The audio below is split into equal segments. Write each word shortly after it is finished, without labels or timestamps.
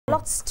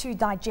Lots to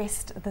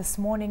digest this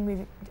morning.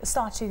 We've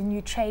started the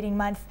new trading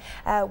month.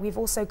 We've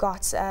also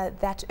got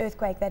that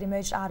earthquake that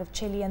emerged out of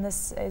Chile, and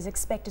this is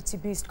expected to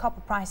boost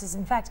copper prices.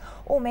 In fact,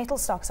 all metal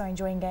stocks are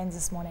enjoying gains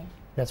this morning.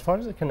 As far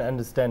as I can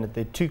understand it,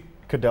 there are two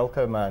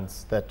Codelco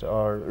mines that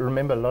are,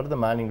 remember, a lot of the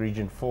mining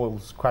region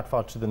falls quite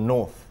far to the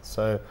north.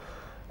 So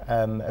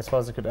as far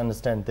as I could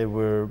understand, there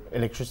were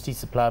electricity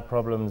supply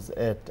problems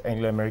at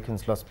Anglo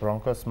American's Los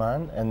Broncos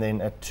mine and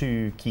then at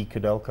two key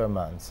Codelco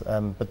mines.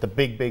 But the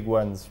big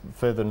ones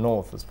further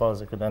north, as far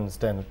as I could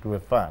understand it, were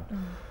fine.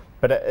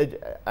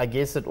 But I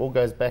guess it all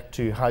goes back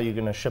to how you're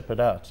going to ship it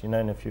out, you know,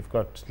 and if you've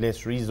got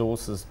less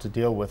resources to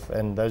deal with,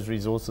 and those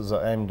resources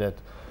are aimed at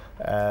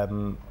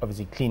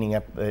obviously cleaning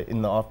up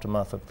in the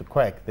aftermath of the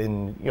quake,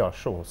 then yeah,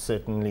 sure,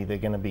 certainly they're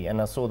going to be.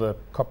 And I saw the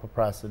copper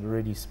price had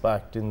already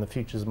spiked in the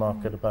futures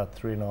market about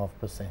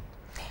 3.5%.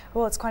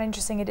 Well, it's quite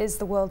interesting. It is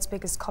the world's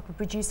biggest copper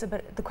producer,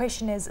 but the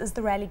question is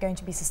the rally going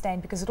to be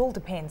sustained? Because it all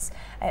depends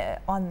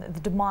on the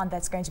demand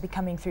that's going to be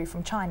coming through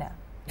from China.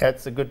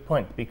 That's a good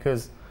point,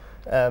 because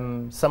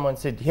someone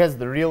said, here's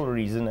the real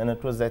reason, and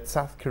it was that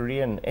South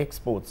Korean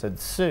exports had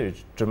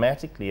surged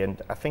dramatically,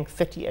 and I think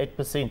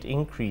 38%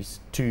 increase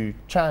to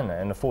China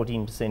and a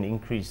 14%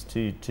 increase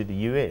to the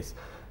US.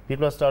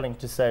 People are starting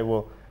to say,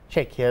 well,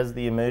 check, here's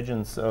the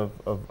emergence of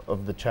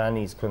the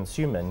Chinese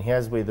consumer, and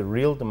here's where the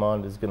real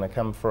demand is going to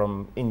come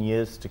from in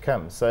years to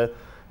come. So it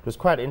was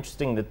quite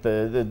interesting that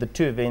the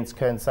two events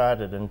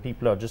coincided, and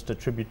people are just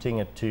attributing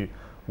it to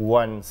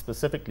one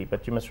specifically.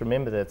 But you must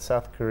remember that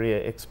South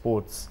Korea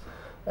exports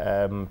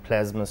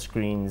plasma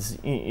screens,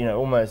 you know,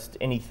 almost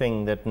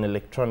anything that an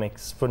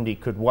electronics fundi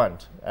could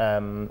want.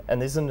 And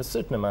there's a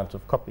certain amount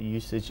of copper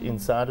usage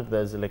inside of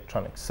those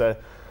electronics. So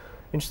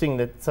interesting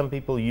that some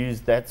people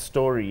use that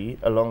story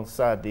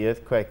alongside the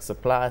earthquake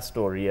supply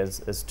story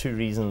as two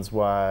reasons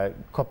why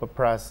copper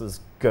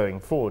prices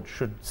going forward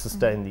should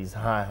sustain these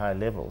high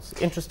levels.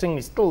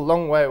 Interestingly, still a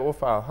long way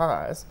off our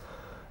highs,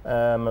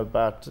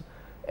 about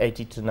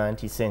 80 to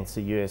 90 cents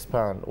a US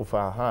pound off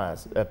our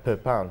highs, per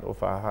pound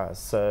off our highs.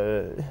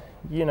 So,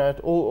 you know,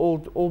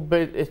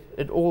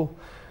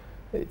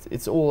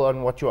 it's all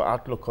on what your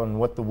outlook on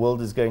what the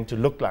world is going to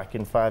look like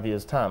in 5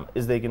 years' time.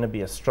 Is there going to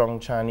be a strong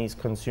Chinese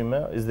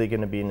consumer? Is there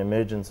going to be an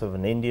emergence of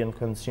an Indian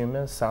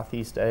consumer,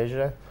 Southeast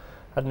Asia?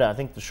 I don't know. I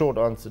think the short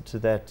answer to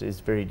that is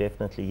very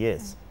definitely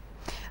yes.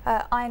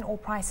 Iron ore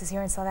prices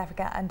here in South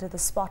Africa under the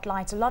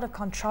spotlight. A lot of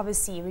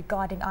controversy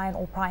regarding iron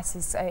ore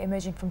prices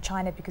emerging from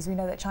China, because we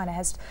know that China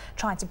has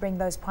tried to bring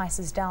those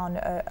prices down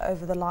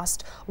over the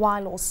last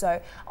while or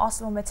so.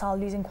 Arcellor Mittal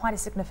losing quite a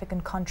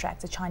significant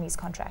contract, a Chinese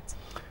contract.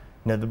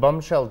 Now, the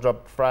bombshell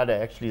dropped Friday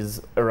actually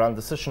is around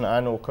the Sasha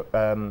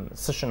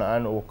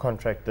Naryshkine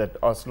contract that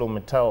Arcellor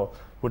Mittal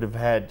would have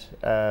had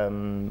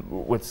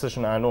with Sasha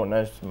Naryshkine.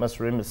 Now, you must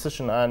remember,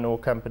 Sasha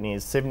Naryshkine company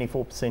is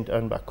 74%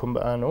 owned by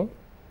Kumba Iron Ore,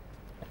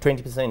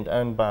 20%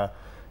 owned by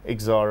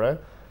Exxaro,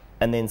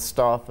 and then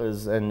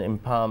Staffers and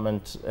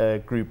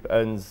Empowerment Group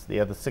owns the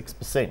other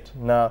 6%.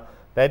 Now,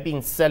 they've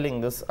been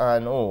selling this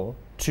iron ore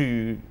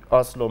to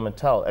Arcellor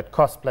Mittal at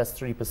cost plus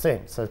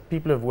 3%. So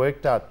people have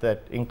worked out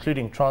that,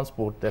 including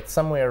transport, that's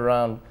somewhere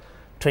around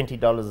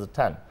 $20 a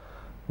ton.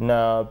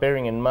 Now,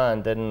 bearing in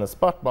mind that in the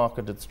spot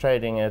market it's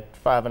trading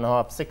at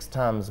 5.5, 6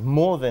 times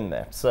more than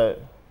that. So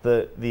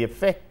the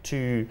effect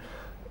to,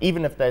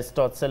 even if they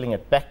start selling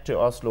it back to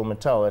Arcellor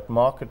Mittal at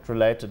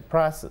market-related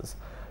prices,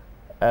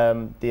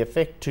 the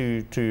effect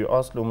to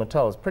Arcellor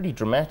Mittal is pretty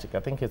dramatic. I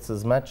think it's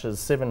as much as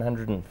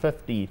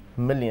 $750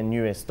 million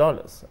US.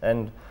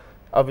 And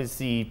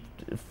obviously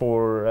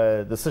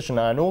for the Sasha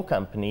Naryshkine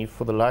company,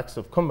 for the likes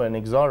of Kumba and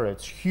Exxaro,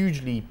 it's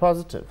hugely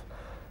positive.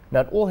 Now,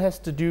 it all has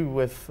to do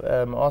with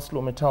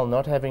Arcellor Mittal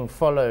not having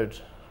followed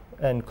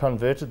and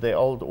converted their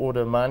old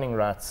order mining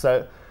rights.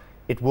 So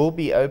it will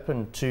be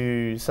open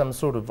to some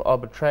sort of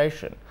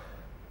arbitration.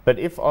 But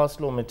if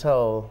Arcellor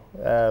Mittal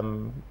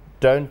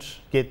don't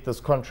get this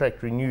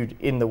contract renewed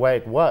in the way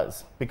it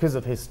was, because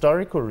of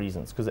historical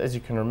reasons, because as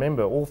you can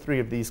remember, all three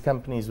of these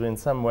companies were in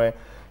some way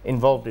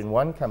involved in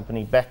one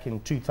company back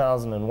in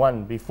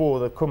 2001, before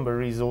the Kumba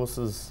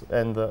Resources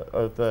and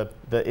the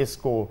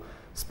Escor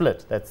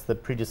split. That's the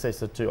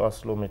predecessor to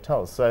Arcellor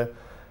Mittal. So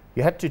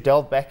you had to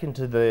delve back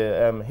into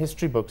the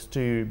history books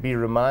to be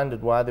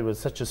reminded why there was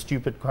such a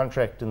stupid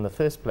contract in the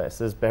first place.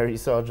 As Barry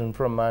Sargent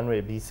from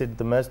MineWeb, he said,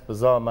 the most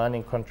bizarre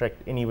mining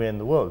contract anywhere in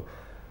the world.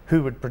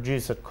 Who would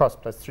produce at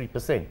cost plus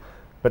 3%?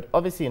 But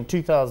obviously in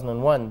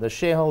 2001, the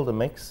shareholder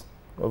mix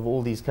of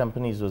all these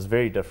companies was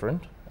very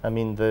different. I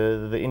mean,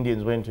 the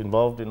Indians weren't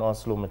involved in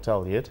Arcellor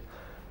Mittal yet.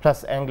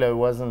 Plus, Anglo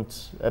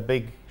wasn't a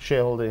big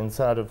shareholder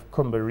inside of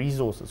Kumba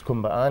Resources,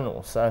 Kumba Iron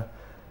Ore. So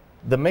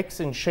the mix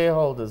in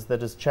shareholders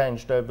that has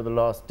changed over the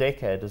last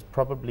decade has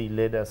probably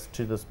led us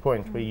to this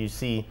point where you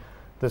see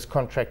this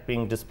contract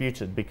being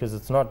disputed, because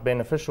it's not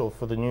beneficial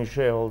for the new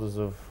shareholders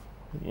of,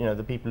 you know,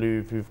 the people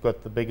who've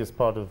got the biggest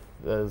part of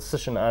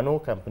Sasha Iron Ore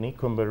company,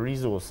 Kumba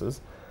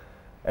Resources,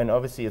 and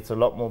obviously it's a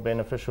lot more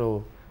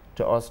beneficial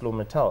to Arcellor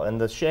Mittal.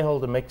 And the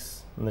shareholder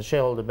mix and the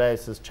shareholder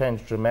base has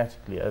changed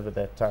dramatically over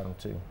that time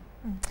too.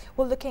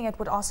 Well, looking at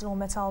what Arcellor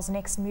Mittal's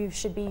next move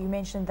should be, you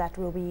mentioned that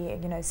we'll be,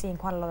 seeing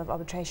quite a lot of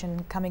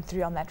arbitration coming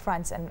through on that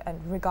front and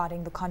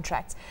regarding the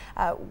contracts.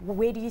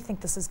 Where do you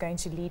think this is going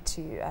to lead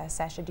to,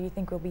 Sasha? Do you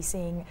think we'll be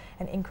seeing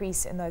an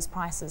increase in those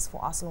prices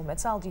for Arcellor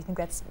Mittal? Do you think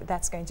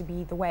that's going to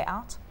be the way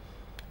out?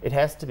 It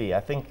has to be. I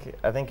think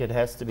it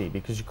has to be,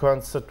 because you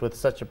can't sit with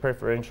such a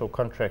preferential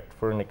contract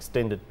for an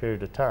extended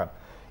period of time.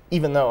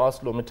 Even though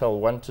Arcellor Mittal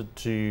wanted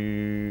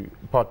to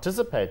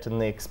participate in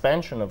the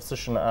expansion of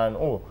Sishen Iron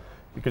Ore,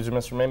 because you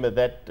must remember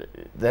that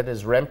that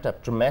has ramped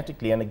up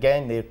dramatically, and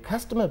again their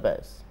customer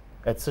base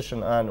at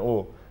Sishen Iron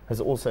Ore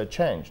has also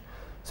changed.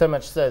 So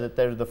much so that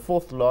they're the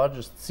fourth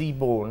largest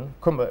seaborne,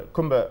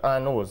 Kumba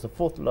Iron Ore is the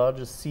fourth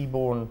largest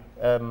seaborne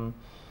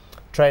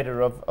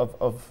trader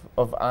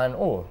of iron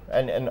ore.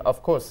 And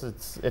of course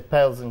it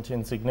pales into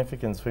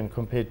insignificance when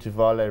compared to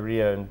Vale,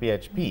 Rio and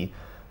BHP.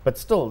 But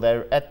still,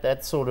 they're at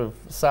that sort of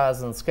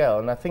size and scale,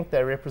 and I think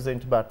they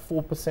represent about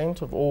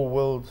 4% of all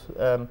world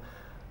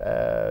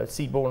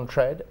seaborne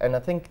trade. And I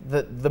think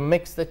that the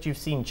mix that you've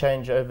seen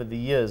change over the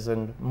years,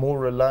 and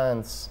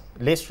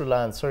less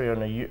reliance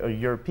on a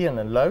European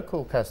and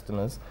local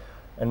customers,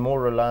 and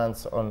more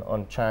reliance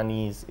on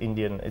Chinese,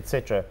 Indian,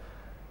 etc.,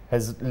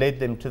 has led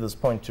them to this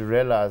point to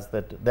realize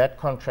that that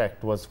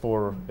contract was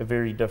for a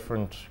very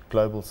different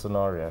global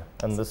scenario,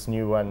 and this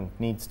new one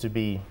needs to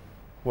be,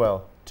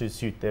 well, to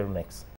suit their mix.